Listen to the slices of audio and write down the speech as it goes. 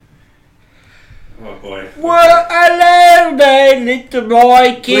Oh boy. Well, hello there, little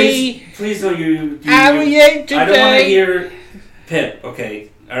boy. Please don't you. How are you today? I don't want to hear Pip.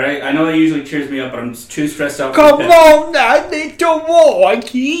 Okay. All right. I know that usually cheers me up, but I'm too stressed out. Come on, now, little boy.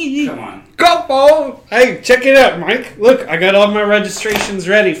 Come on. Come on. Hey, check it out, Mike. Look, I got all my registrations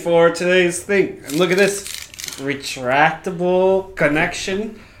ready for today's thing. And look at this. Retractable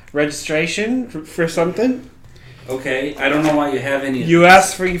connection registration for something. Okay. I don't know why you have any. You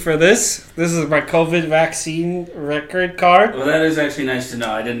asked for this. This is my COVID vaccine record card. Well, that is actually nice to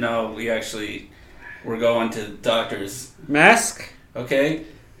know. I didn't know we actually were going to doctors. Mask. Okay.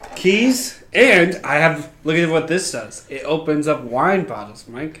 Keys. And I have, look at what this does. It opens up wine bottles,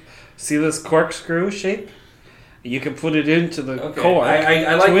 Mike. See this corkscrew shape? You can put it into the cork.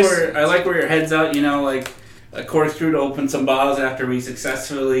 I like where your head's out, like a corkscrew to open some bottles after we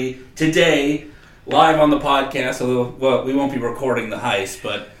successfully, today, live on the podcast, although, we won't be recording the heist,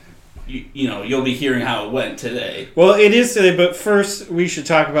 but, you'll be hearing how it went today. Well, it is today, but first we should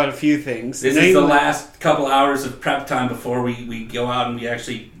talk about a few things. This is the last couple hours of prep time before we go out and we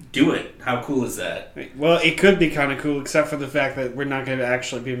actually do it. How cool is that? Well, it could be kind of cool, except for the fact that we're not going to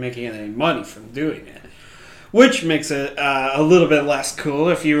actually be making any money from doing it. Which makes it a little bit less cool.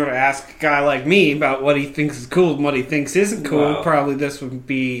 If you were to ask a guy like me about what he thinks is cool and what he thinks isn't cool, probably this would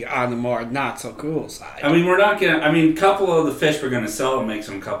be on the more not so cool side. I mean, we're not going to... I mean, a couple of the fish we're going to sell and make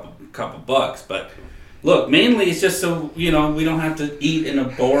some couple bucks, but look, mainly it's just so, we don't have to eat in a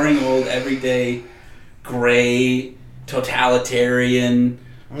boring old everyday gray totalitarian...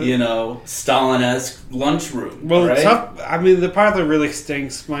 Stalin-esque lunchroom. Well, right? The part that really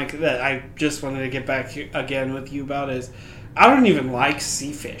stinks, Mike, that I just wanted to get back again with you about is I don't even like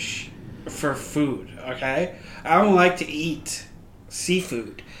sea fish for food, okay? I don't like to eat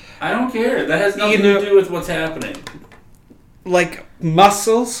seafood. I don't care. That has nothing to do with what's happening. Like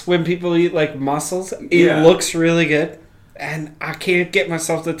mussels, when people eat like mussels, it looks really good, and I can't get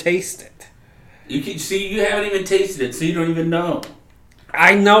myself to taste it. You haven't even tasted it, so you don't even know.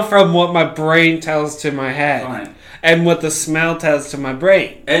 I know from what my brain tells to my head. Fine. And what the smell tells to my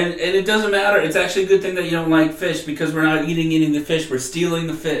brain. And it doesn't matter. It's actually a good thing that you don't like fish because we're not eating the fish. We're stealing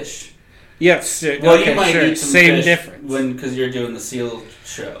the fish. Yes. Well, you might eat some same fish difference. Because you're doing the seal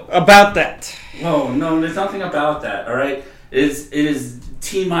show. About that. Oh, no, there's nothing about that, all right? It is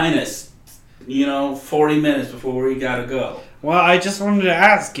T-minus, 40 minutes before we gotta go. Well, I just wanted to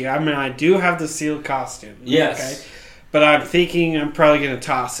ask you. I mean, I do have the seal costume. Yes. Okay? But I'm thinking I'm probably going to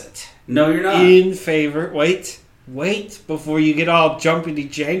toss it. No, you're not. In favor. Wait before you get all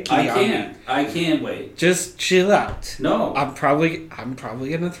jumpity-janky. I can't wait. Just chill out. No. I'm probably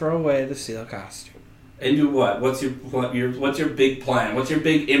going to throw away the seal costume. And do what? What's your big plan? What's your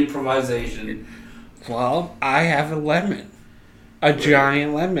big improvisation? Well, I have a lemon. A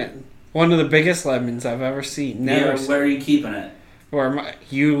giant lemon. One of the biggest lemons I've ever seen. Where are you keeping it?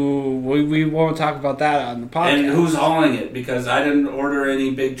 We won't talk about that on the podcast. And who's hauling it? Because I didn't order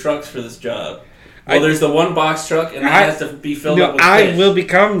any big trucks for this job. Well, there's the one box truck, and that has to be filled up with fish. I will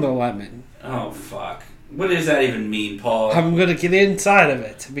become the lemon. Oh, fuck. What does that even mean, Paul? I'm going to get inside of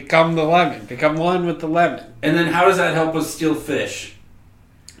it. Become the lemon. Become one with the lemon. And then how does that help us steal fish?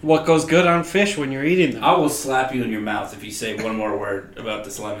 What goes good on fish when you're eating them? I will slap you in your mouth if you say one more word about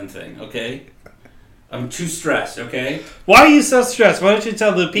this lemon thing, okay? I'm too stressed, okay? Why are you so stressed? Why don't you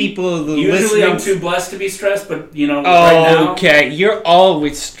tell the people Usually I'm too blessed to be stressed, but, right now... Okay, you're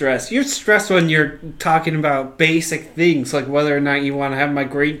always stressed. You're stressed when you're talking about basic things, like whether or not you want to have my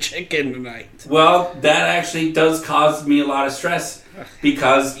green chicken tonight. Well, that actually does cause me a lot of stress,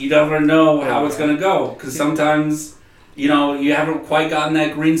 because you never know how it's going to go. Because sometimes, you haven't quite gotten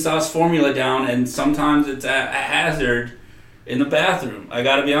that green sauce formula down, and sometimes it's a hazard... in the bathroom. I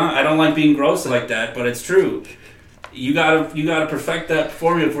gotta be honest. I don't like being gross like that, but it's true. You gotta perfect that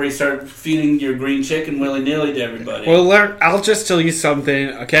formula before you start feeding your green chicken willy-nilly to everybody. Well, I'll just tell you something,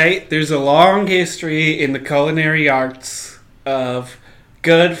 okay? There's a long history in the culinary arts of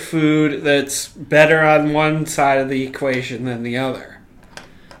good food that's better on one side of the equation than the other.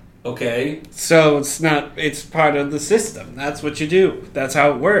 Okay. So it's part of the system. That's what you do. That's how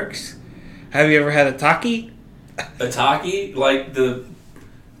it works. Have you ever had a Taki? A Taki? Like the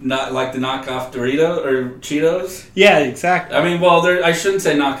knockoff Dorito or Cheetos? Yeah, exactly. I mean, I shouldn't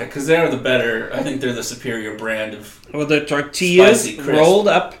say knockoff because they're the better. I think they're the superior brand of. Well, the tortillas rolled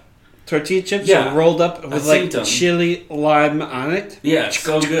up, tortilla chips are rolled up with chili lime on it. Yeah, it's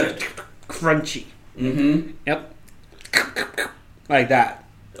so good, crunchy. Mm-hmm. Yep. Like that.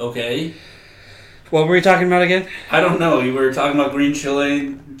 Okay. What were we talking about again? I don't know. You were talking about green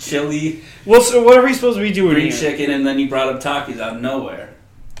chili. Well, so what are we supposed to be doing green here? Chicken, and then you brought up Takis out of nowhere.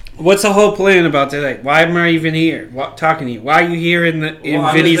 What's the whole plan about today? Why am I even here? Talking to you? Why are you here in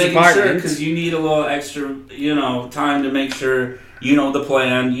Vinny's apartment? Because you need a little extra, time to make sure you know the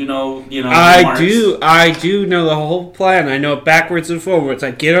plan. I do know the whole plan. I know it backwards and forwards. I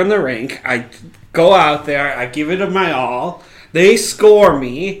get on the rink. I go out there. I give it my all. They score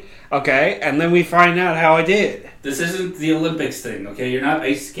me. Okay, and then we find out how I did. This isn't the Olympics thing. Okay, you're not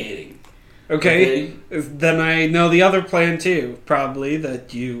ice skating. Okay, then I know the other plan too, probably,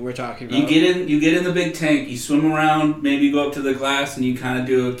 that you were talking about. You get in the big tank, you swim around, maybe you go up to the glass and you kind of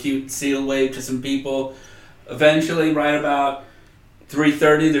do a cute seal wave to some people. Eventually, right about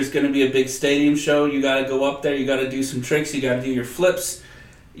 3:30, there's going to be a big stadium show. You got to go up there, you got to do some tricks, you got to do your flips,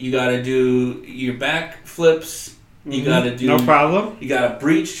 you got to do your back flips, you got to do... No problem. You got to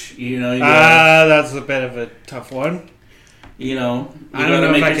breach, that's a bit of a tough one. You got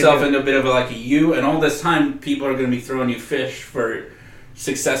to make yourself into a bit of a U, and all this time, people are going to be throwing you fish for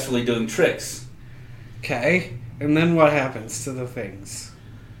successfully doing tricks. Okay, and then what happens to the things?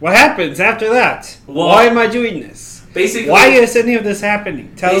 What happens after that? Well, why am I doing this? Basically, why is any of this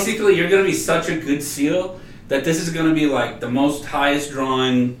happening? You're going to be such a good seal that this is going to be the most highest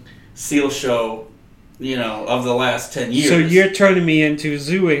drawing seal show, of the last 10 years. So you're turning me into a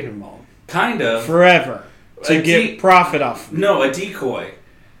zoo animal. Kind of. Forever. To get profit off. No, a decoy.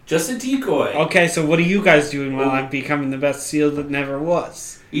 Just a decoy. Okay, so what are you guys doing while I'm becoming the best seal that never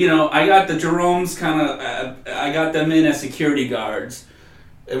was? I got the Jeromes I got them in as security guards.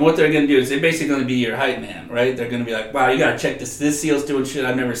 And what they're going to do is they're basically going to be your hype man, right? They're going to be like, wow, you got to check this. This seal's doing shit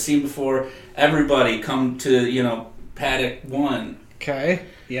I've never seen before. Everybody come to, paddock 1. Okay,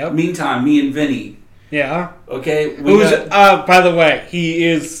 yep. Meantime, me and Vinny. Yeah. Okay. By the way, he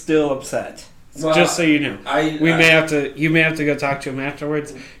is still upset. Well, just so you know, you may have to go talk to him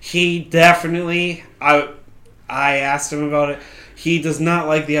afterwards. He definitely, I asked him about it. He does not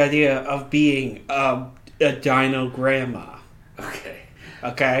like the idea of being a dino grandma. Okay.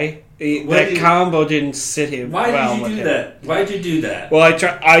 That combo didn't sit him. Why did you do that? Why'd you do that? Well,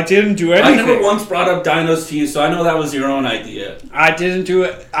 I didn't do anything. I never once brought up dinos to you, so I know that was your own idea. I didn't do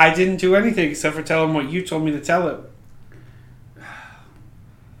it. I didn't do anything except for tell him what you told me to tell him.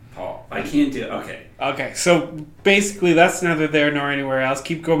 I can't do it. Okay, so basically that's neither there nor anywhere else.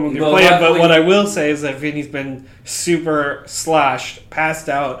 Keep going with your plan, but what I will say is that Vinny's been super passed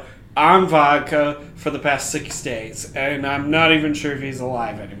out on vodka for the past 6 days, and I'm not even sure if he's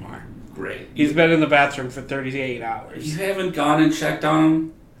alive anymore. Great. He's been in the bathroom for 38 hours. You haven't gone and checked on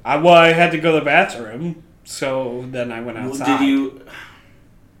him? I had to go to the bathroom, so then I went outside. Did you...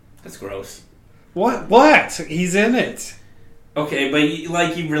 That's gross. What? He's in it. Okay, but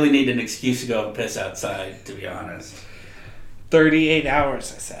you really need an excuse to go and piss outside, to be honest. 38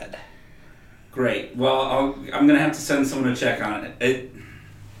 hours, I said. Great. Well, I'm going to have to send someone to check on it.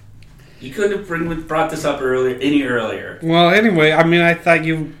 You couldn't have brought this up any earlier. Well, anyway, I thought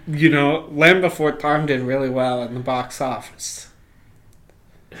Land Before Time did really well in the box office.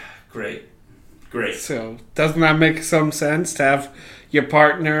 Great. So, doesn't that make some sense to have your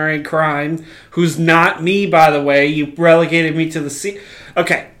partner in crime, who's not me, by the way? You relegated me to the sea.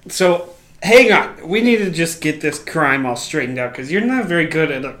 Okay, so hang on. We need to just get this crime all straightened out, because you're not very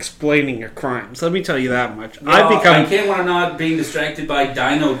good at explaining your crimes. Let me tell you that much. Well, I can't want to not being distracted by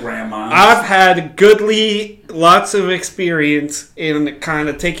dino grandmas. I've had lots of experience in kind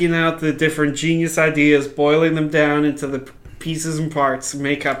of taking out the different genius ideas, boiling them down into the pieces and parts,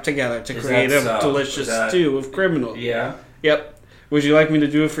 make up together to create a delicious stew of criminal. Yeah. Yep. Would you like me to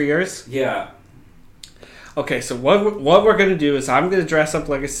do it for yours? Yeah. Okay, so what we're going to do is I'm going to dress up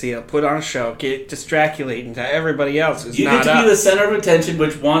like a seal, put on a show, get distraculating to everybody else who's not up. You get to be the center of attention,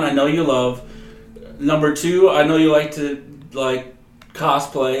 which, one, I know you love. Number two, I know you like to,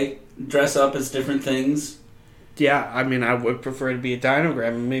 cosplay, dress up as different things. Yeah, I would prefer to be a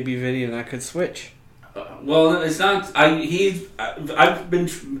dinogram, and maybe Vinny and I could switch. Well, it's not. Vinny's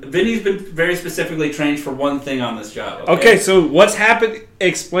been very specifically trained for one thing on this job. Okay, so what's happened?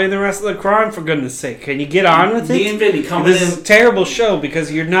 Explain the rest of the crime, for goodness sake. Can you get on with it? Me and Vinny coming in. This is a terrible show because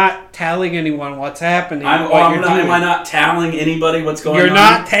you're not telling anyone what's happening. Am I not telling anybody what's going on? You're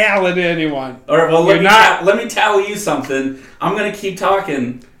not telling anyone. All right, well, let me tell you something. I'm going to keep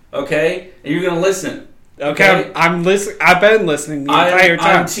talking, okay? And you're going to listen. Okay, I'm listening. I've been listening the entire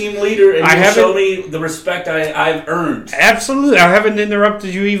time. I'm team leader, and you show me the respect I've earned. Absolutely. I haven't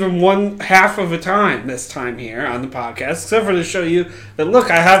interrupted you even one half of a time this time here on the podcast, except for to show you that,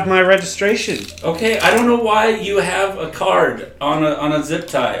 look, I have my registration. Okay, I don't know why you have a card on a zip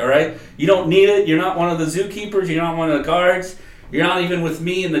tie, all right? You don't need it. You're not one of the zookeepers. You're not one of the guards. You're not even with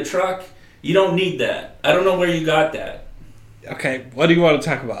me in the truck. You don't need that. I don't know where you got that. Okay, what do you want to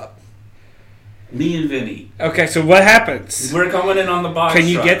talk about? Me and Vinny. Okay, so what happens? We're coming in on the box Can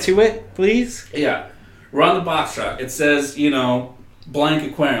you truck. get to it, please? Yeah. We're on the box truck. It says,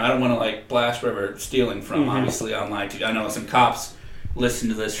 blank aquarium. I don't want to, blast where we're stealing from, obviously, online. I know some cops listen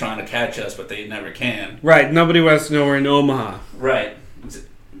to this trying to catch us, but they never can. Right, nobody wants to know we're in Omaha. Right.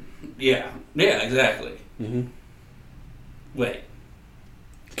 Yeah. Yeah, exactly. Mm-hmm. Wait.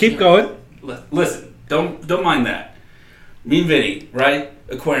 Keep going. Listen, don't mind that. Me and Vinny, right?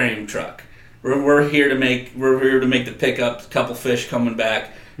 Aquarium truck. We're here to make the pickup. Couple fish coming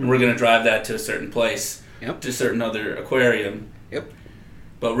back, and we're gonna drive that to a certain place, to a certain other aquarium. Yep.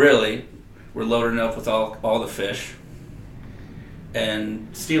 But really, we're loading up with all the fish and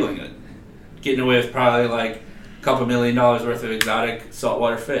stealing it, getting away with probably a couple $1 million worth of exotic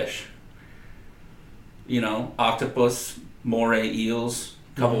saltwater fish. Octopus, moray eels,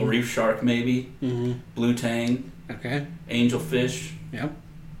 couple reef shark maybe, blue tang, angelfish,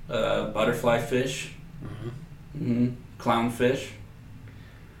 butterfly fish, clownfish.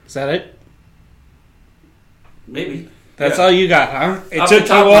 Is that it? Maybe. That's all you got, huh? It Off took the you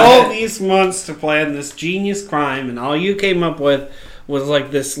top of my all head. these months to plan this genius crime, and all you came up with was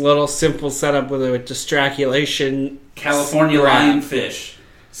this little simple setup with a distraculation. California scrap. lionfish,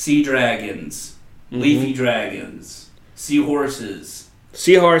 sea dragons, leafy dragons, seahorses.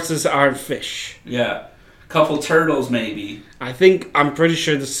 Seahorses aren't fish. Yeah. Couple turtles maybe. I'm pretty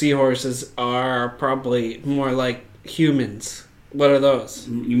sure the seahorses are probably more like humans. What are those?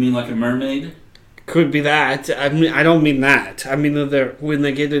 You mean like a mermaid? Could be that. I mean, I don't mean that. I mean when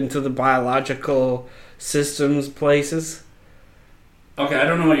they get into the biological systems places. Okay, I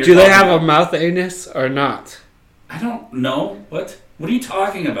don't know what you're Do talking they have about. a mouth anus or not? I don't know. What are you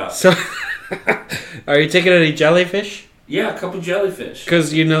talking about? So, are you taking any jellyfish? Yeah, a couple jellyfish.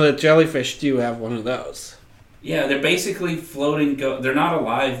 Because you know that jellyfish do have one of those. Yeah, they're basically floating. They're not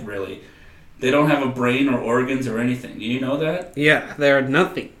alive, really. They don't have a brain or organs or anything. Do you know that? Yeah, they're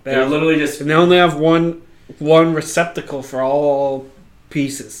nothing. They're literally just... And they only have one receptacle for all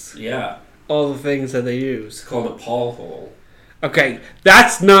pieces. Yeah. All the things that they use. It's called a paw hole. Okay,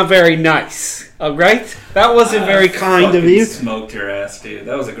 that's not very nice. Alright? That wasn't very kind of you. Smoked your ass, dude.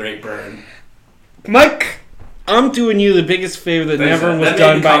 That was a great burn. Mike, I'm doing you the biggest favor that never was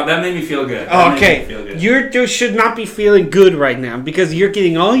done by... That made me feel good. Okay, you should not be feeling good right now because you're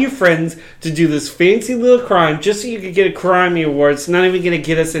getting all your friends to do this fancy little crime just so you could get a crime award. It's not even going to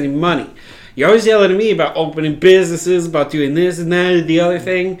get us any money. You're always yelling at me about opening businesses, about doing this and that and the other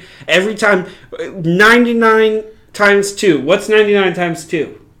thing. Every time, 99 times 2. What's 99 times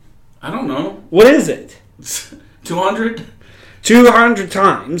 2? I don't know. What is it? 200? 200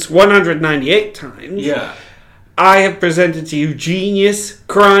 times, 198 times. Yeah. I have presented to you genius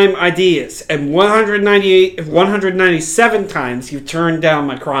crime ideas, and 197 times you've turned down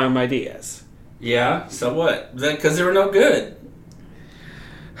my crime ideas. Yeah, so what? Because they were no good.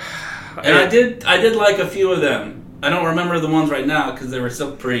 And I did like a few of them. I don't remember the ones right now because they were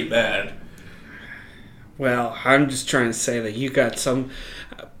still pretty bad. Well, I'm just trying to say that you got some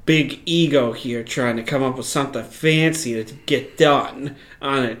big ego here trying to come up with something fancy to get done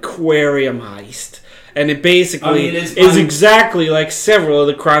on an aquarium heist. And it basically is exactly like several of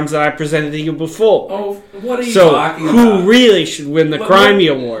the crimes that I presented to you before. Oh, what are you talking about? So, who really should win the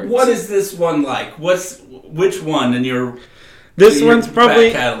Crimey Awards? What is this one like? Which one in your one's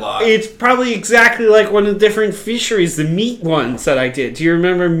probably back catalog? It's probably exactly like one of the different fisheries, the meat ones that I did. Do you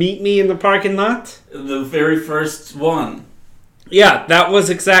remember Meet Me in the parking lot? The very first one. Yeah, that was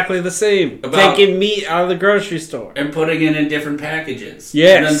exactly the same. Taking meat out of the grocery store. And putting it in different packages.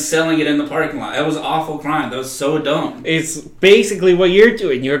 Yes. And then selling it in the parking lot. That was an awful crime. That was so dumb. It's basically what you're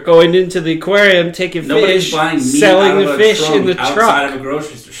doing. You're going into the aquarium, taking Nobody's fish, buying meat selling out of the a fish trunk in the outside truck. of a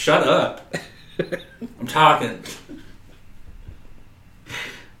grocery store. Shut up. I'm talking.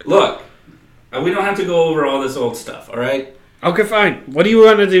 Look, we don't have to go over all this old stuff, all right? Okay, fine. What do you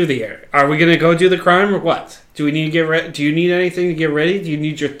want to do here? Are we going to go do the crime or what? Do we need to get ready? Do you need anything to get ready? Do you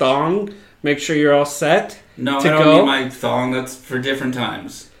need your thong? Make sure you're all set. No, to I don't go? need my thong. That's for different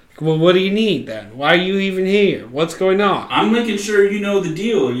times. Well, what do you need then? Why are you even here? What's going on? I'm making sure you know the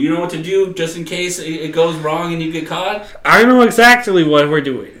deal. You know what to do just in case it goes wrong and you get caught. I know exactly what we're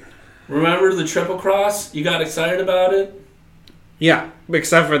doing. Remember the triple cross? You got excited about it? Yeah,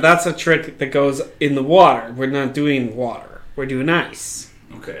 except for that's a trick that goes in the water. We're not doing water. We're doing ice.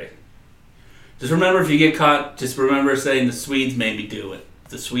 Okay. Just remember if you get caught, just remember saying the Swedes made me do it.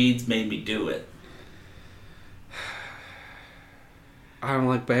 The Swedes made me do it. I don't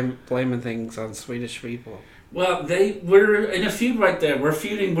like blaming things on Swedish people. Well, we're in a feud right there. We're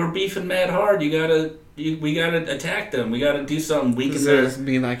feuding. We're beefing mad hard. We gotta attack them. We gotta do something. Weaken their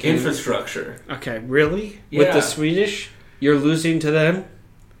infrastructure. Okay, really? Yeah. With the Swedish, you're losing to them?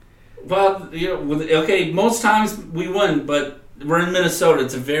 Well, okay. Most times we win, but we're in Minnesota.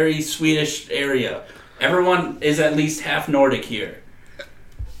 It's a very Swedish area. Everyone is at least half Nordic here.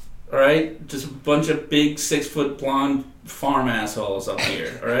 All right, just a bunch of big 6-foot blonde farm assholes up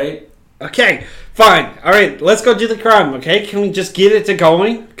here. All right. Okay, fine. All right, let's go do the crime. Okay, can we just get it to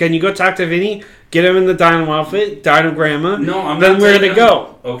going? Can you go talk to Vinny? Get him in the dino outfit, dino grandma. No, I'm then not. Then where to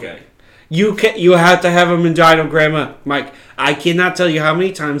go? Okay. You have to have him in dino grandma, Mike. I cannot tell you how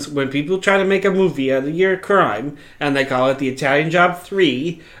many times when people try to make a movie out of your crime and they call it the Italian Job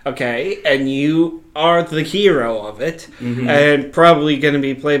 3, okay, and you are the hero of it, and probably going to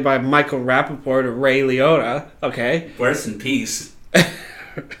be played by Michael Rappaport or Ray Liotta, okay? Rest in peace.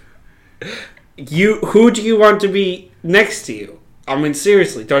 Who do you want to be next to you? I mean,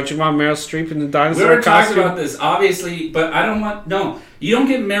 seriously, don't you want Meryl Streep in the dinosaur costume? We were talking about this, obviously, but I don't want... No, you don't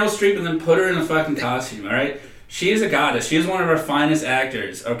get Meryl Streep and then put her in a fucking costume, all right? She is a goddess. She is one of our finest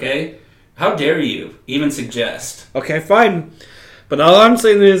actors, okay? How dare you even suggest? Okay, fine. But all I'm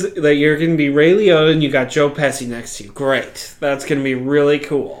saying is that you're going to be Ray Liotta and you got Joe Pesci next to you. Great. That's going to be really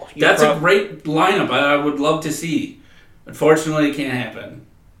cool. That's a great lineup I would love to see. Unfortunately, it can't happen.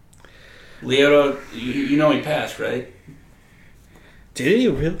 Liotta, you know he passed, right? Did he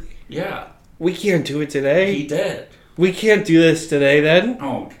really? Yeah. We can't do it today? He did. We can't do this today, then?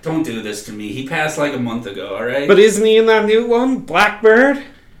 Oh, don't do this to me. He passed like a month ago, alright? But isn't he in that new one? Blackbird?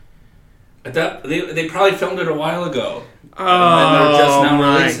 They probably filmed it a while ago. Oh, and they're just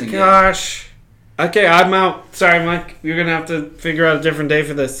now releasing gosh. Okay, I'm out. Sorry, Mike. You're going to have to figure out a different day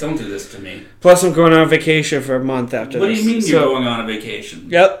for this. Don't do this to me. Plus, I'm going on vacation for a month after What this. do you mean you're going on a vacation?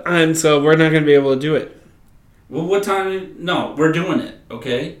 Yep, and so we're not going to be able to do it. Well, what time? No, we're doing it,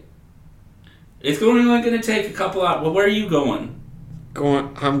 okay? It's only going to take a couple hours. Well, where are you going?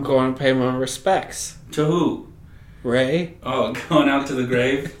 I'm going to pay my respects. To who? Ray. Oh, going out to the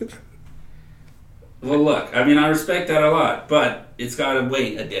grave? Well, look, I mean, I respect that a lot, but it's got to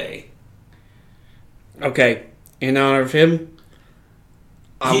wait a day. Okay, in honor of him,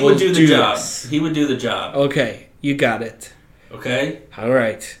 he would do the job. He would do the job. Okay, you got it. Okay? All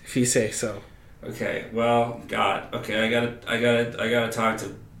right, if you say so. Okay, well, God. Okay, I gotta talk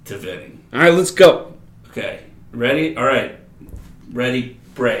to Vinny. All right, let's go. Okay, ready? All right, ready,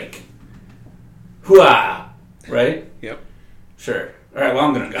 break. Hooah! Right? Yep. Sure. All right, well,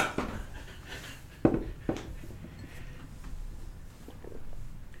 I'm gonna go.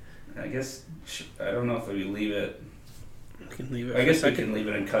 I guess, I don't know if we leave it. We can leave it. I guess we can leave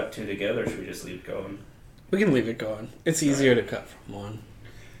it and cut two together, or should we just leave it going? We can leave it going. It's easier to cut from one.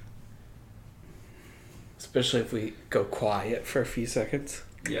 Especially if we go quiet for a few seconds.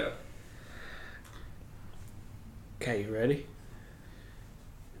 Yeah. Okay, you ready?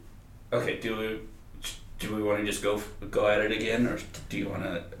 Okay, do we want to just go at it again, or do you want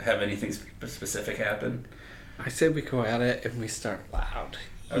to have anything specific happen? I say we go at it and we start loud.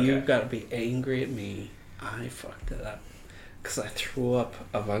 Okay. You've got to be angry at me. I fucked it up. Because I threw up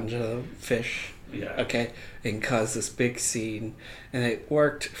a bunch of fish. Yeah. Okay? And caused this big scene. And it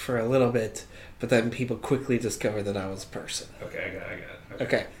worked for a little bit. But then people quickly discovered that I was a person. Okay, I got it.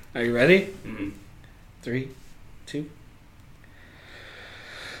 Okay. Are you ready? Mm-hmm. 3, 2.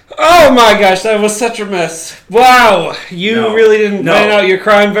 Oh my gosh, that was such a mess. Wow. You really didn't plan out your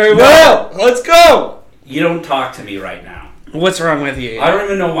crime very well. Let's go. You don't talk to me right now. What's wrong with you? I don't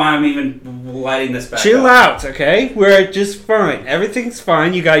even know why I'm even lighting this back Chill up. out, okay? We're just fine. Everything's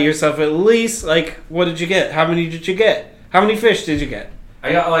fine. You got yourself at least, what did you get? How many did you get? How many fish did you get?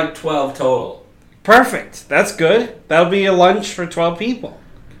 I got 12 total. Perfect. That's good. That'll be a lunch for 12 people.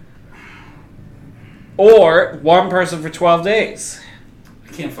 Or one person for 12 days.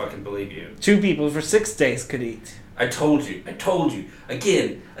 I can't fucking believe you. 2 people for 6 days could eat. I told you.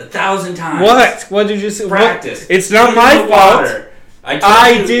 Again, 1,000 times. What? What did you say? Practice. It's not my fault. Water.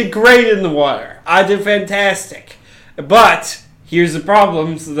 I did great in the water. I did fantastic. But here's the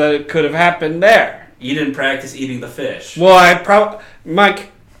problems that could have happened there. You didn't practice eating the fish. Well,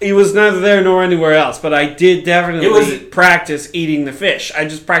 Mike, it was neither there nor anywhere else, but I did definitely practice eating the fish. I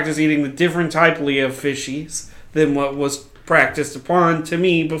just practiced eating the different type of fishies than what was practiced upon to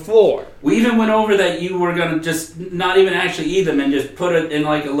me before. We even went over that you were going to just not even actually eat them and just put it in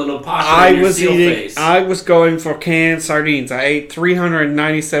like a little pocket in your seal face. I was going for canned sardines. I ate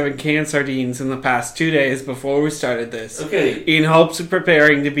 397 canned sardines in the past 2 days before we started this. Okay. In hopes of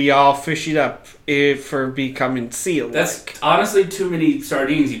preparing to be all fishied up for becoming sealed. That's honestly too many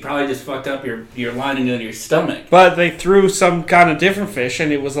sardines. You probably just fucked up your lining of your stomach. But they threw some kind of different fish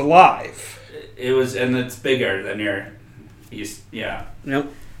and it was alive. It was, and it's bigger than yeah.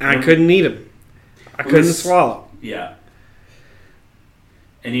 Nope. I couldn't eat them. I couldn't swallow. Yeah.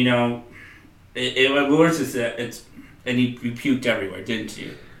 And it worse is that and you puked everywhere, didn't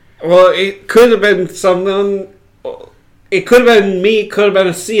you? Well, it could have been something. It could have been me. It could have been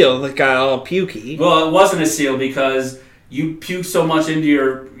a seal that got all pukey. Well, it wasn't a seal because you puked so much into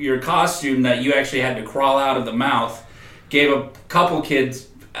your costume that you actually had to crawl out of the mouth. Gave a couple kids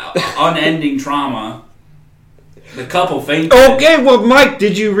unending trauma. The couple fainted. Okay, well, Mike,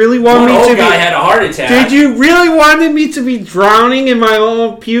 did you really want me to be... One guy had a heart attack. Did you really want me to be drowning in my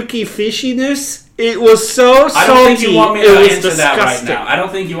own pukey fishiness? It was so salty. I don't think you want me to answer disgusting. that right now. I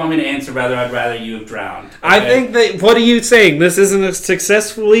don't think you want me to answer whether I'd rather you have drowned. Okay? I think that... What are you saying? This isn't as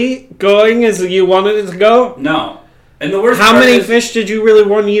successfully going as you wanted it to go? No. And the worst How part many is, fish did you really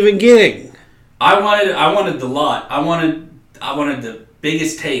want even getting? I wanted the lot. I wanted the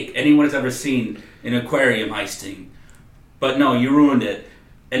biggest take anyone's ever seen in aquarium heisting. But no, you ruined it.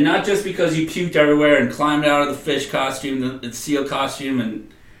 And not just because you puked everywhere and climbed out of the fish costume, the seal costume,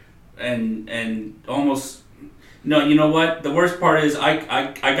 and almost... No, you know what? The worst part is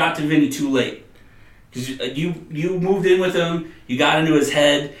I got to Vinny too late. Because you moved in with him, you got into his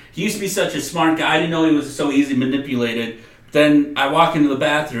head. He used to be such a smart guy. I didn't know he was so easily manipulated. Then I walk into the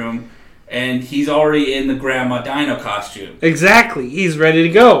bathroom, and he's already in the Grandma Dino costume. Exactly. He's ready to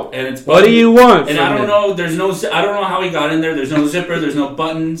go. And it's what do you want? And I don't know. I don't know how he got in there. There's no zipper. There's no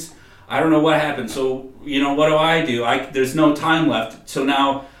buttons. I don't know what happened. So what do? There's no time left. So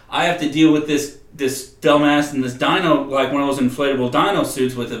now I have to deal with this dumbass in this dino, like one of those inflatable dino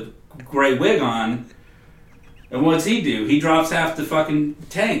suits with a gray wig on. And what's he do? He drops half the fucking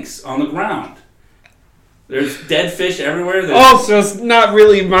tanks on the ground. There's dead fish everywhere. So it's not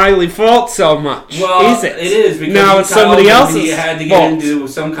really my fault so much, is it? It is, because now it's somebody else's he had to get into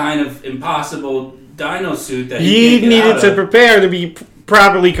some kind of impossible dino suit that he needed to prepare to be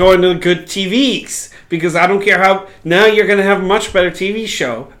properly going to good TVs, because I don't care how... Now you're going to have a much better TV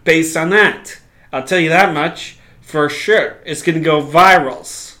show based on that. I'll tell you that much for sure. It's going to go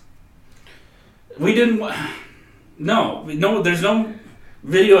virals. We didn't... No, there's no...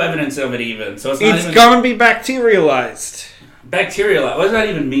 video evidence of it even. So it's going to be bacterialized. Bacterialized? What does that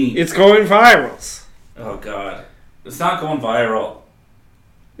even mean? It's going virals. Oh, God. It's not going viral.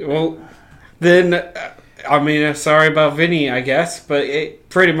 Well, then, sorry about Vinny, I guess, but it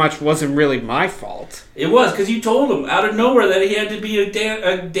pretty much wasn't really my fault. It was, because you told him out of nowhere that he had to be a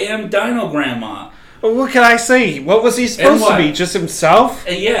damn dino grandma. Well, what can I say? What was he supposed to be? Just himself?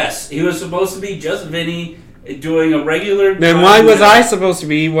 And yes, he was supposed to be just Vinny, doing a regular... Then why was I supposed to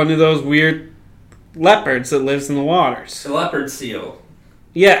be one of those weird leopards that lives in the waters? A leopard seal.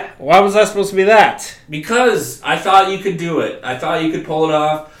 Yeah, why was I supposed to be that? Because I thought you could do it. I thought you could pull it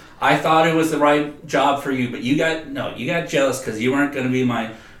off. I thought it was the right job for you, but you got jealous because you weren't going to be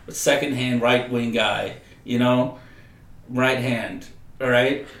my second-hand right-wing guy, right hand. All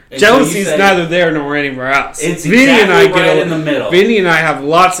right. Jealousy's neither there nor anywhere else. It's exactly in the middle. Vinny and I have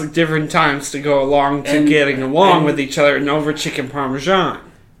lots of different times to go along to getting along with each other and over chicken parmesan.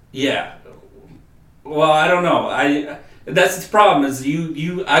 Yeah. Well, I don't know. That's the problem. Is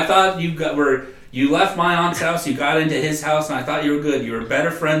I thought you left my aunt's house. You got into his house, and I thought you were good. You were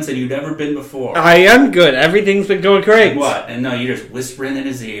better friends than you'd ever been before. I am good. Everything's been going great. And what? And no, you're just whispering in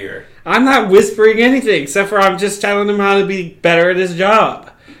his ear. I'm not whispering anything, except for I'm just telling him how to be better at his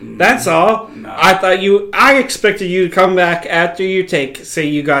job. That's all. No. I expected you to come back after you say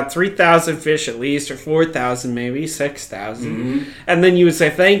you got 3,000 fish at least, or 4,000 maybe, 6,000. And then you would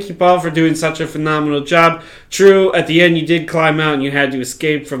say, thank you, Paul, for doing such a phenomenal job. True, at the end you did climb out and you had to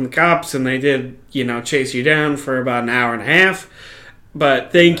escape from the cops, and they did, chase you down for about an hour and a half.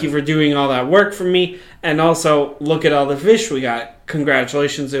 But thank you for doing all that work for me. And also, look at all the fish we got.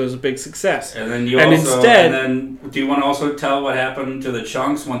 Congratulations, it was a big success. And then do you want to also tell what happened to the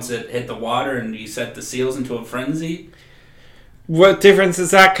chunks once it hit the water and you set the seals into a frenzy? What difference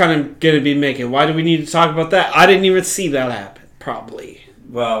is that kind of going to be making? Why do we need to talk about that? I didn't even see that happen, probably.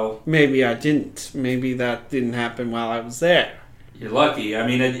 Well... Maybe I didn't. Maybe that didn't happen while I was there. You're lucky.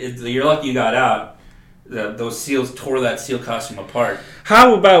 You're lucky you got out. Those seals tore that seal costume apart.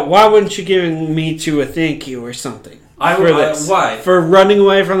 How about, why wouldn't you give me a thank you or something? Why? For running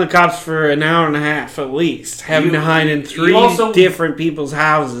away from the cops for an hour and a half at least. Having to hide in three different people's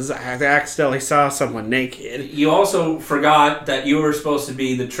houses. I accidentally saw someone naked. You also forgot that you were supposed to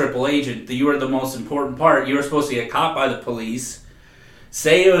be the triple agent. That you were the most important part. You were supposed to get caught by the police.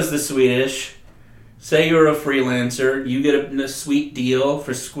 Say it was the Swedish. Say you're a freelancer. You get a sweet deal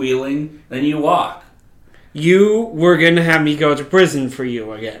for squealing. Then you walk. You were going to have me go to prison for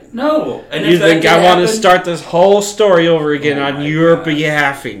you again. No. And you think I want to start this whole story over again on your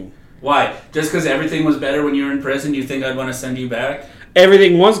behalfing. Why? Just because everything was better when you were in prison, you think I'd want to send you back?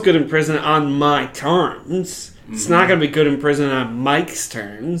 Everything was good in prison on my terms. Mm-hmm. It's not going to be good in prison on Mike's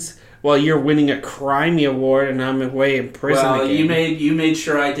terms. While you're winning a crimey award and I'm away in prison again. Well, you made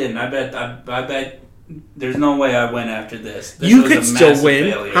sure I didn't. I bet there's no way I went after this. You could still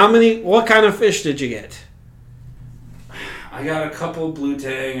win. Failure. What kind of fish did you get? I got a couple blue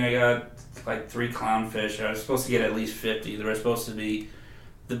tang. I got like 3 clownfish. I was supposed to get at least 50. They were supposed to be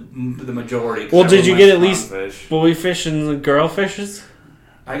the majority. Well, did you get at least boy fish and girl fishes?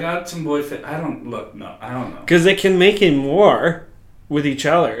 I got some boy fish. I don't know. Because they can make it more with each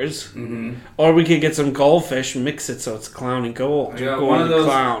other's. Mm-hmm. Or we could get some goldfish and mix it so it's clown and gold. I got one of those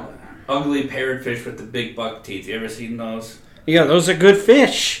ugly parrotfish with the big buck teeth. You ever seen those? Yeah, those are good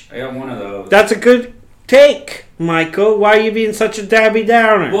fish. I got one of those. That's a good take, Michael. Why are you being such a Debbie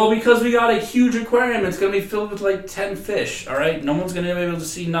Downer? Well, because we got a huge aquarium. It's going to be filled with like 10 fish, all right? No one's going to be able to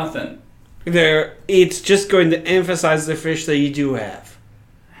see nothing. It's just going to emphasize the fish that you do have.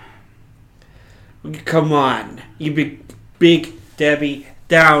 Come on. You big Debbie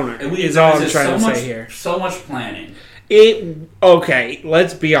Downer is all I'm trying to say here. So much planning. Okay,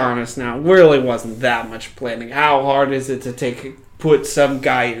 let's be honest now. Really wasn't that much planning. How hard is it to put some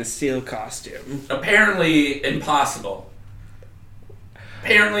guy in a SEAL costume? Apparently impossible.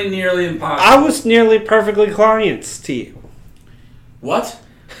 Apparently nearly impossible. I was nearly perfectly clients to you. What?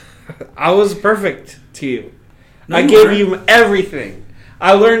 I was perfect to you. No, I gave you everything.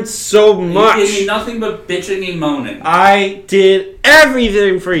 I learned so much. You gave me nothing but bitching and moaning. I did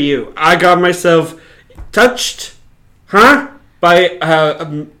everything for you. I got myself touched, by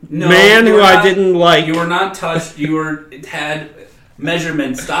a man who I didn't like. You were not touched. You had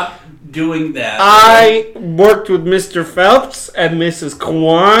measurements. Stop doing that. I worked with Mr. Phelps and Mrs.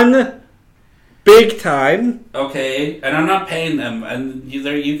 Kwan big time. Okay, and I'm not paying them, and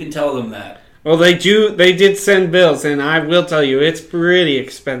you can tell them that. Well, they did send bills, and I will tell you, it's pretty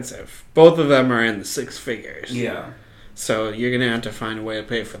expensive. Both of them are in the 6 figures. Yeah. So you're going to have to find a way to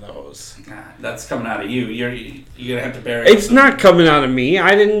pay for those. That's coming out of you. You're going to have to bear it. It's not coming out of me.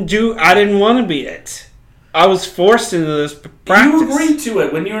 I didn't want to be it. I was forced into this practice. You agreed to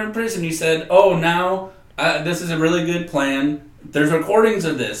it. When you were in prison, you said, now this is a really good plan. There's recordings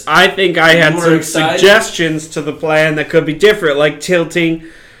of this. I think I had some suggestions to the plan that could be different, like tilting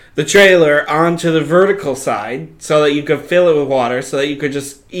the trailer onto the vertical side so that you could fill it with water so that you could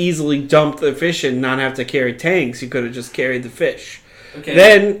just easily dump the fish in and not have to carry tanks. You could have just carried the fish. Okay.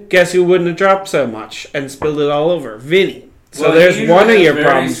 Then, guess who wouldn't have dropped so much and spilled it all over? Vinny. So there's one of your problems.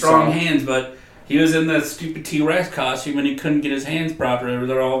 He has very strong hands, but he was in that stupid T-Rex costume and he couldn't get his hands properly.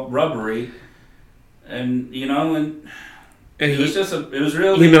 They're all rubbery. And, it was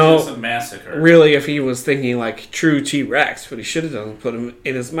really just a massacre. Really, if he was thinking like true T-Rex, what he should have done was put him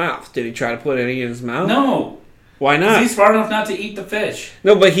in his mouth. Did he try to put any in his mouth? No. Why not? He's smart enough not to eat the fish.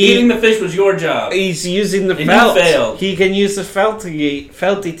 No, but eating the fish was your job. He's using the felt. You failed. He can use the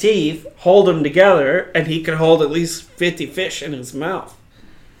felty teeth, hold them together, and he can hold at least 50 fish in his mouth.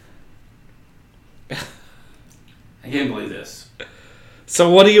 I can't believe this. So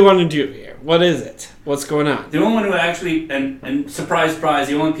what do you want to do here? What is it? What's going on? The only one who actually, and surprise, surprise,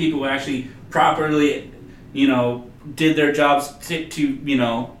 the only people who actually properly, did their jobs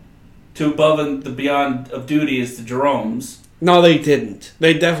to above and the beyond of duty is the Jeromes. No, they didn't.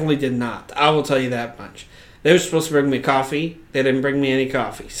 They definitely did not. I will tell you that much. They were supposed to bring me coffee. They didn't bring me any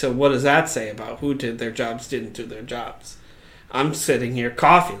coffee. So what does that say about who did their jobs, didn't do their jobs? I'm sitting here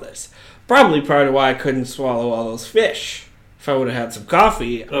coffeeless. Probably part of why I couldn't swallow all those fish. If I would have had some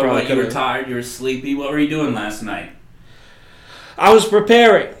coffee, you were tired, you were sleepy. What were you doing last night? I was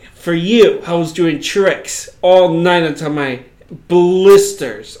preparing for you. I was doing tricks all night until my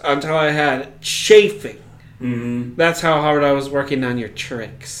blisters, until I had chafing. Mm-hmm. That's how hard I was working on your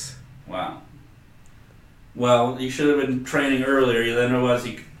tricks. Wow. Well, you should have been training earlier. Then otherwise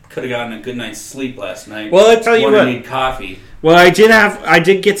you could have gotten a good night's sleep last night. Well, I tell you what. Need coffee. Well, I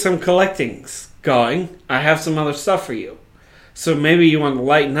did get some collectings going. I have some other stuff for you. So maybe you want to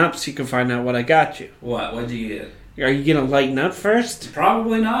lighten up so you can find out what I got you. What? What did you get? Are you going to lighten up first?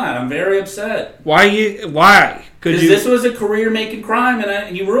 Probably not. I'm very upset. Why? Because this was a career-making crime,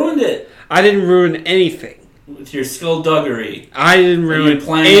 and you ruined it. I didn't ruin anything. With your skullduggery. I didn't ruin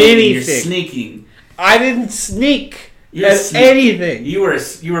anything. You're sneaking. I didn't sneak anything. You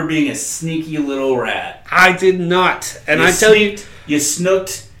were being a sneaky little rat. I did not. And you tell you... You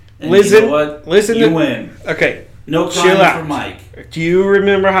snooked. And listen, you know what? Listen. You win. Okay. No crime for Mike. Do you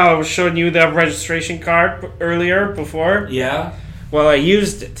remember how I was showing you that registration card earlier, before? Yeah. Well, I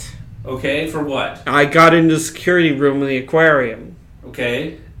used it. Okay, for what? I got into the security room in the aquarium.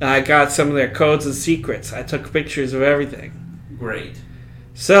 Okay. I got some of their codes and secrets. I took pictures of everything. Great.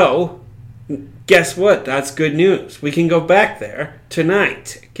 So, guess what? That's good news. We can go back there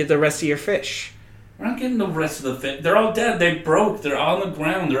tonight. Get the rest of your fish. We're not getting the rest of the fish. They're all dead. They broke. They're on the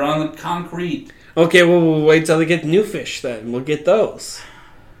ground. They're on the concrete. Okay, well, we'll wait till they get new fish then. We'll get those.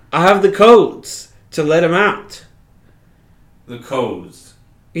 I have the codes to let them out. The codes?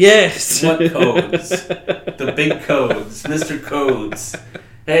 Yes. What codes? The big codes. Mr. Codes.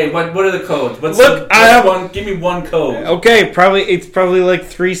 Hey, what are the codes? Give me one code. Okay, it's probably like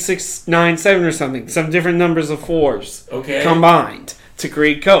 3697 or something. Some different numbers of 4s. Okay. Combined to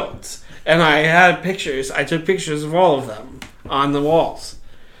create codes. And I had pictures. I took pictures of all of them on the walls.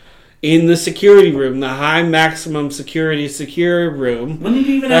 In the security room, the high maximum security secure room. When did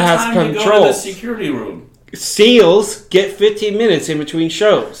you even have time to go to the security room? SEALs get 15 minutes in between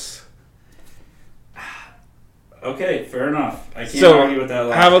shows. Okay, fair enough. I can't argue with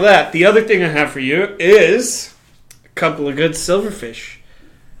that. How about that? The other thing I have for you is a couple of good silverfish.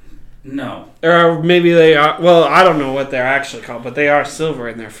 No. Or maybe they are... Well, I don't know what they're actually called, but they are silver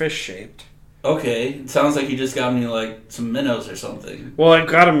and they're fish-shaped. Okay. It sounds like you just got me, like, some minnows or something. Well, I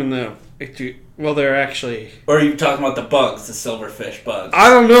got them in the... Well, they're actually... Or are you talking about the bugs, the silverfish bugs? I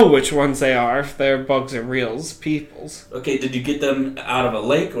don't know which ones they are, if they're bugs or reals, peoples. Okay, did you get them out of a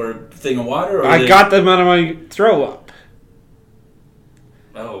lake or a thing of water? Or I got them out of my throw-up.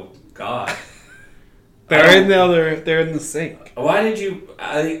 Oh, God. They're in the sink. Why did you...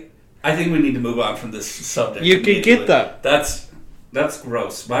 I think we need to move on from this subject. You can get them. That's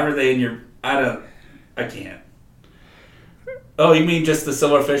gross. Why were they in your... I can't. Oh, you mean just the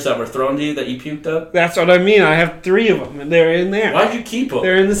silverfish that were thrown to you that you puked up? That's what I mean. I have 3 of them, and they're in there. Why'd you keep them?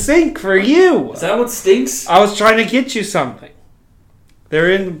 They're in the sink for you. Is that what stinks? I was trying to get you something. They're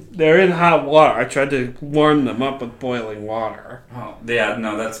in hot water. I tried to warm them up with boiling water. Oh, yeah,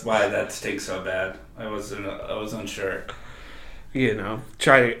 no, that's why that stinks so bad. I was unsure. You know,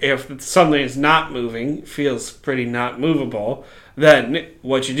 if something is not moving, feels pretty not movable, then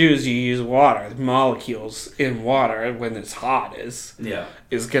what you do is you use water. The molecules in water, when it's hot, is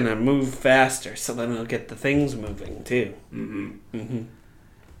going to move faster, so then it'll get the things moving, too. Mm-hmm. Mm-hmm.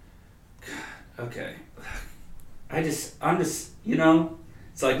 Okay. I'm just, you know,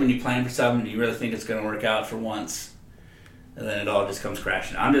 it's like when you plan for something and you really think it's going to work out for once. And then it all just comes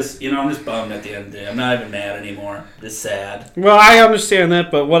crashing. I'm just bummed at the end of the day. I'm not even mad anymore. Just sad. Well, I understand that,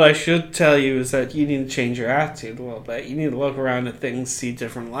 but what I should tell you is that you need to change your attitude a little bit. You need to look around at things, see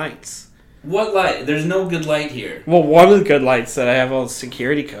different lights. What light? There's no good light here. Well, one of the good lights that I have all the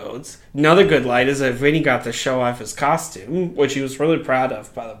security codes. Another good light is that Vinny got to show off his costume, which he was really proud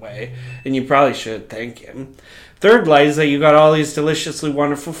of, by the way, and you probably should thank him. Third light is that you got all these deliciously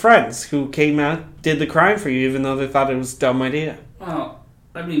wonderful friends who came out, did the crime for you, even though they thought it was a dumb idea. Well,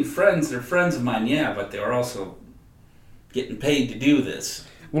 I mean, they're friends of mine, yeah, but they were also getting paid to do this.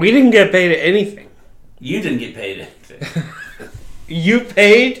 We didn't get paid anything. You didn't get paid anything. You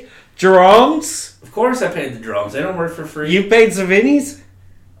paid drones? Of course I paid the drones. They don't work for free. You paid the Vinnies?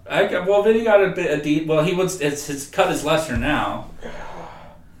 Vinny got his cut is lesser now.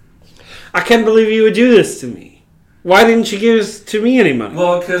 I can't believe you would do this to me. Why didn't you give to me any money?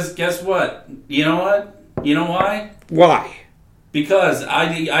 Well, because guess what? You know what? You know why? Why? Because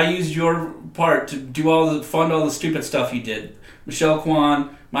I used your part to fund all the stupid stuff you did. Michelle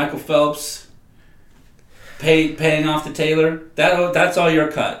Kwan, Michael Phelps, paying off the tailor. That's all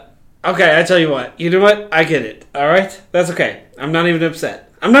your cut. Okay, I tell you what. You know what? I get it. All right? That's okay. I'm not even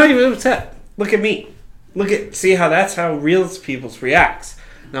upset. Look at me. See how that's how real people reacts.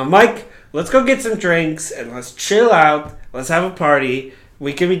 Now, Mike, let's go get some drinks and let's chill out. Let's have a party.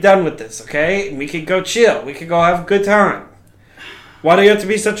 We can be done with this, okay? And we can go chill. We can go have a good time. Why do you have to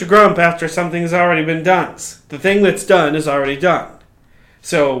be such a grump after something's already been done? The thing that's done is already done.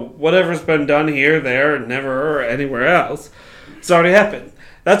 So whatever's been done here, there, never, or anywhere else, it's already happened.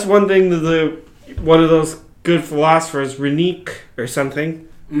 That's one thing that one of those good philosophers, Renique or something.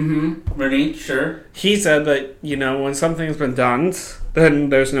 Mm-hmm. Renique, sure. He said that, when something's been done, then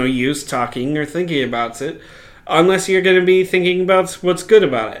there's no use talking or thinking about it unless you're going to be thinking about what's good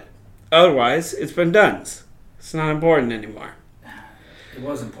about it. Otherwise, it's been done. It's not important anymore. It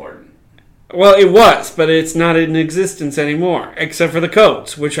was important. Well, it was, but it's not in existence anymore, except for the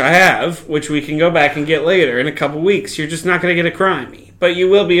codes, which I have, which we can go back and get later in a couple weeks. You're just not going to get a crimey, but you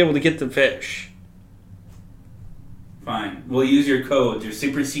will be able to get the fish. Fine. We'll use your codes, your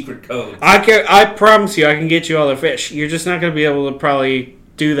super secret codes. I promise you I can get you all the fish. You're just not going to be able to probably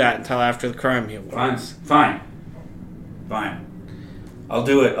do that until after the crimey awards. Fine. I'll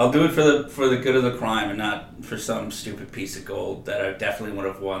do it. I'll do it for the good of the crime and not for some stupid piece of gold that I definitely would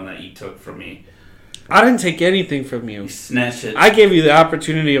have won that you took from me. I didn't take anything from you. You snatched it. I gave you the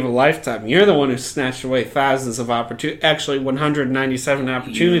opportunity of a lifetime. You're the one who snatched away thousands of opportunities, actually 197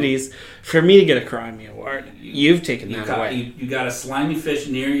 opportunities for me to get a crimey award. You've taken that away. You got a slimy fish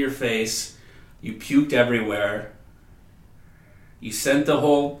near your face. You puked everywhere. You sent the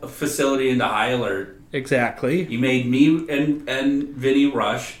whole facility into high alert. Exactly. You made me and Vinny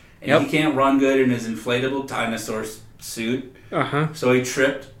rush, and he can't run good in his inflatable dinosaur suit. So he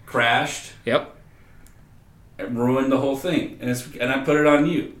tripped, crashed. Yep. And ruined the whole thing, and I put it on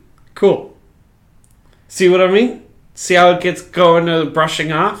you. Cool. See what I mean? See how it gets going to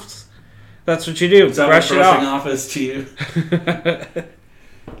brushing off? That's what you do. Is that brush what it off. brushing off is to you?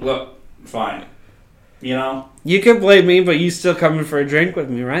 Look, fine. You know? You can blame me, but you still coming for a drink with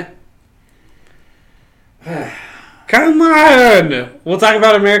me, right? Come on! We'll talk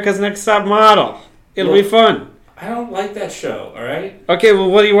about America's Next Top Model. It'll be fun. I don't like that show, alright? Okay, well,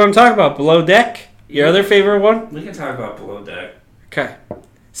 what do you want to talk about? Below Deck? Your other favorite one? We can talk about Below Deck. Okay.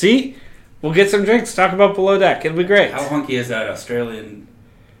 See? We'll get some drinks, talk about Below Deck. It'll be great. How hunky is that Australian,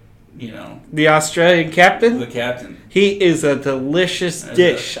 The Australian captain? The captain. He is a delicious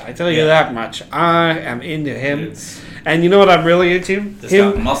dish. I tell you that much. I am into him. And you know what I'm really into? Just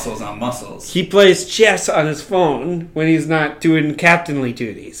got muscles on muscles. He plays chess on his phone when he's not doing captainly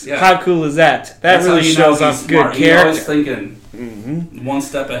duties. Yeah. How cool is that? That really shows off good character. He's always thinking one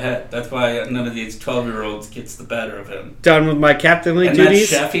step ahead. That's why none of these 12-year-olds gets the better of him. Done with my captainly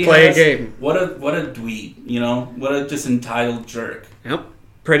duties, play a game. What a dweeb, What a just entitled jerk. Yep.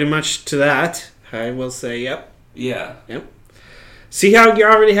 Pretty much to that, I will say yep. Yeah. Yep. See how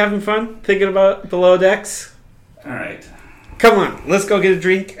you're already having fun thinking about Below Decks? All right. Come on, let's go get a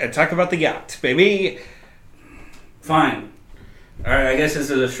drink and talk about the yacht, baby. Fine. All right, I guess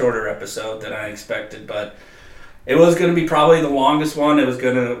this is a shorter episode than I expected, but it was going to be probably the longest one. I was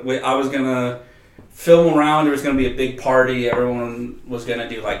going to film around. There was going to be a big party. Everyone was going to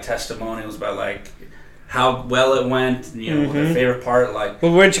do like testimonials about like how well it went, their favorite part. Like,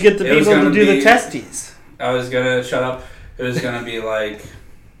 well, where'd you get the people to do the testes? I was going to shut up. It was going to be like,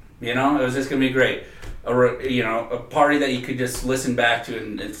 it was just going to be great. A party that you could just listen back to,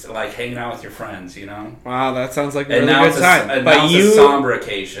 and it's like hanging out with your friends, Wow, that sounds like a really good time. But it's a somber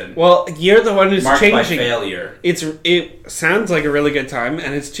occasion. Well, you're the one who's marked changing. By failure. It sounds like a really good time,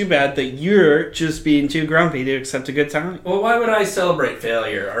 and it's too bad that you're just being too grumpy to accept a good time. Well, why would I celebrate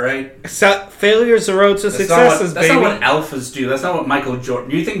failure? All right, failure's the road to success. That's not what alphas do. That's not what Michael Jordan.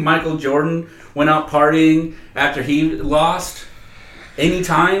 Do you think Michael Jordan went out partying after he lost?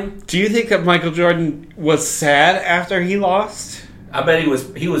 Anytime? Do you think that Michael Jordan was sad after he lost? I bet he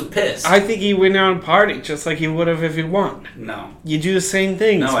was pissed. I think he went out and partied just like he would have if he won. No. You do the same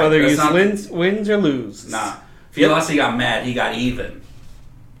things, whether you wins or lose. Nah. If he lost, he got mad. He got even.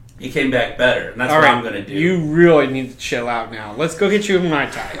 He came back better, and that's what I'm going to do. You really need to chill out now. Let's go get you a Mai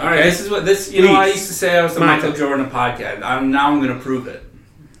Tai. All right, this is what this. I used to say I was the Michael Jordan of podcast. I'm going to prove it.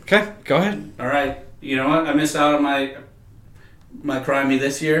 Okay, go ahead. All right. You know what? I missed out on my crimey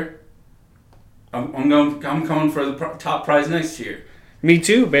this year. I'm coming for the top prize next year. Me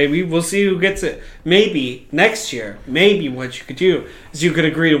too, baby. We'll see who gets it. Maybe next year. Maybe what you could do is you could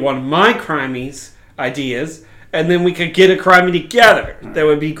agree to one of my crimey's ideas, and then we could get a crimey together. Right. That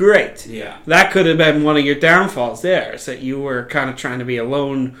would be great. Yeah. That could have been one of your downfalls. There, is that you were kind of trying to be a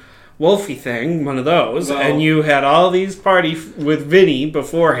lone wolfy thing, one of those, and you had all these parties with Vinny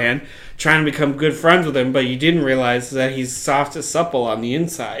beforehand, trying to become good friends with him, but you didn't realize that he's soft as supple on the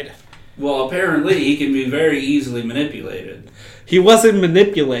inside. Well, apparently he can be very easily manipulated. He wasn't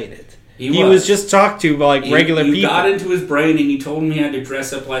manipulated. He was just talked to by regular people. You got into his brain and you told him he had to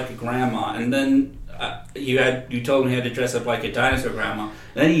dress up like a grandma, and then you told him he had to dress up like a dinosaur grandma, and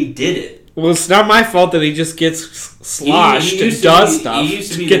then he did it. Well, it's not my fault that he just gets sloshed and does stuff. He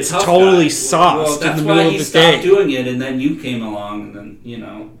used to be gets totally sauced in the middle of the day. That's why he stopped doing it, and then you came along, and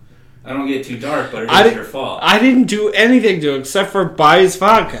then, I don't get too dark, but it's your fault. I didn't do anything to him except for buy his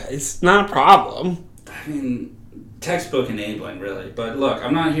vodka. It's not a problem. I mean, textbook enabling, really. But look,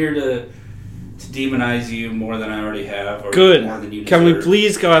 I'm not here to demonize you more than I already have. Or Good. More than you deserve. Can we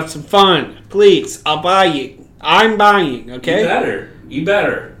please go have some fun? Please, I'll buy you. I'm buying, okay? You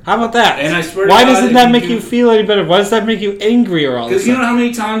better. How about that? And I swear why doesn't that make you feel any better? Why does that make you angrier all of a sudden? Because you know how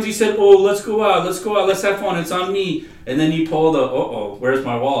many times you said, oh, let's go out, let's have fun, it's on me. And then you pull the, where's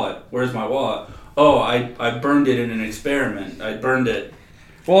my wallet? Oh, I burned it in an experiment. I burned it.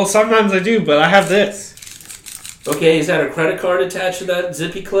 Well, sometimes I do, but I have this. Okay, is that a credit card attached to that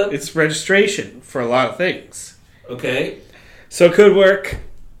zippy clip? It's registration for a lot of things. Okay. So it could work.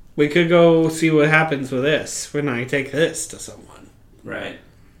 We could go see what happens with this when I take this to someone. Right.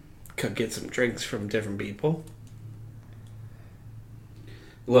 Could get some drinks from different people.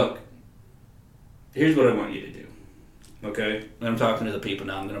 Look, here's what I want you to do. Okay? I'm talking to the people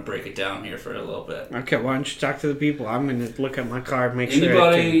now. I'm going to break it down here for a little bit. Okay, why don't you talk to the people? I'm going to look at my card, make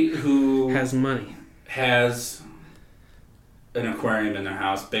Anybody sure who has money. Has an aquarium in their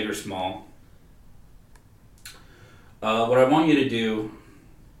house, big or small. What I want you to do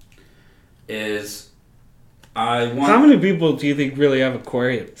is How many people do you think really have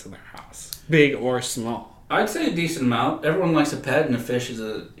aquariums in their house? Big or small? I'd say a decent amount. Everyone likes a pet, and a fish is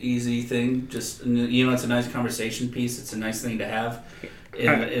an easy thing. Just, it's a nice conversation piece. It's a nice thing to have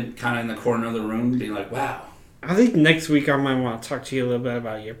in kind of in the corner of the room, be like, wow. I think next week I might want to talk to you a little bit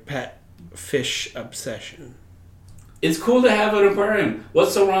about your pet fish obsession. It's cool to have an aquarium.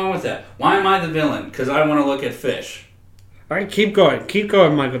 What's so wrong with that? Why am I the villain? Because I want to look at fish. All right, keep going. Keep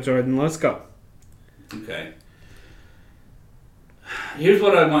going, Michael Jordan. Let's go. Okay. Here's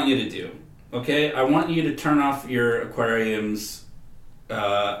what I want you to do. Okay? I want you to turn off your aquarium's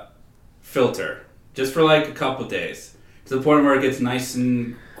filter. Just for like a couple days. To the point where it gets nice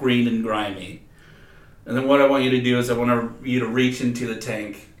and green and grimy. And then what I want you to do is I want you to reach into the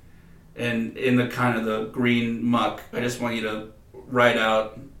tank. And in the kind of the green muck, I just want you to write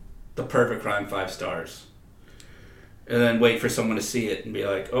out The Perfect Crime 5 stars. And then wait for someone to see it and be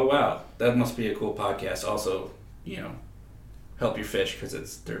like, oh wow, that must be a cool podcast. Also, help your fish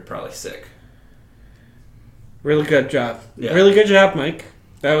because they're probably sick. Really good job. Yeah. Really good job, Mike.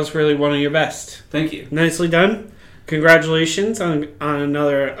 That was really one of your best. Thank you. Nicely done. Congratulations on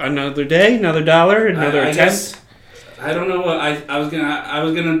another day, another dollar, another attempt. I don't know what I was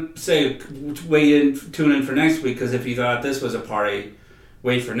gonna say. Tune in for next week because if you thought this was a party,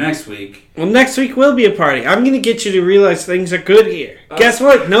 wait for next week. Well, next week will be a party. I'm gonna get you to realize things are good here. Guess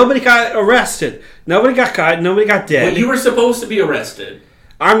what? Nobody got arrested. Nobody got caught. Nobody got dead. Well, you were supposed to be arrested.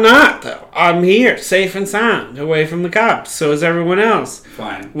 I'm not though. I'm here, safe and sound, away from the cops. So is everyone else.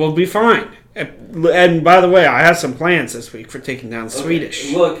 Fine. We'll be fine. And by the way, I have some plans this week for taking down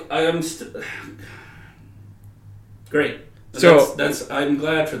Swedish. Look, great. So I'm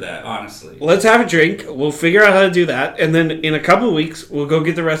glad for that, honestly. Let's have a drink. We'll figure out how to do that, and then in a couple of weeks, we'll go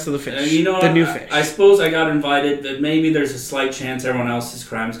get the rest of the fish. The new fish. I suppose I got invited, but maybe there's a slight chance everyone else's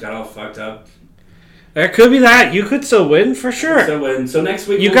crimes got all fucked up. There could be that. You could still win, for sure. Still win. So next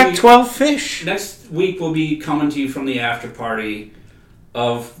week you got 12 fish. Next week we'll be coming to you from the after party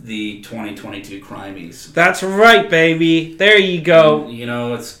of the 2022 Crimies. That's right, baby. There you go. And,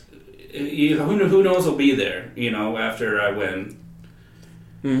 who knows will be there, after I win.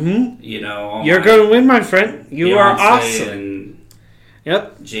 Mm-hmm. You're going to win, my friend. You are awesome. And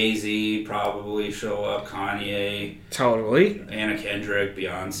yep. Jay-Z probably show up, Kanye. Totally. Anna Kendrick,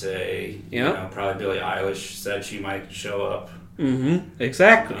 Beyonce. Yep. Probably Billie Eilish said she might show up. Mm-hmm.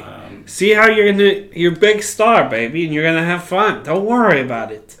 Exactly. See how you're a big star, baby, and you're going to have fun. Don't worry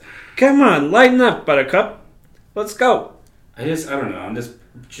about it. Come on, lighten up, Buttercup. Let's go. I don't know.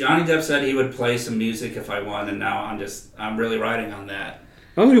 Johnny Depp said he would play some music if I won, and now I'm really riding on that.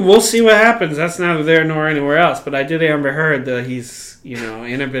 Okay, we'll see what happens. That's neither there nor anywhere else. But I did Amber Heard that he's,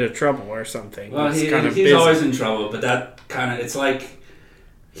 in a bit of trouble or something. Well, he's always in trouble, but that kind of, it's like,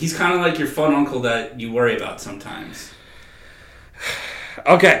 he's kind of like your fun uncle that you worry about sometimes.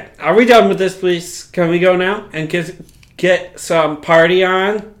 Okay, are we done with this, please? Can we go now and get some party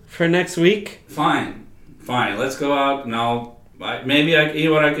on for next week? Fine. Let's go out and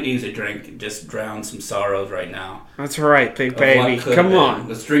I could use a drink, just drown some sorrows right now. That's right, big baby. Come on.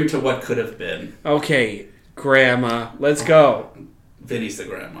 Let's drink to what could have been. Okay, Grandma. Let's go. Vinny's the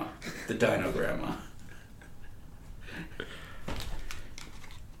grandma. The dino grandma.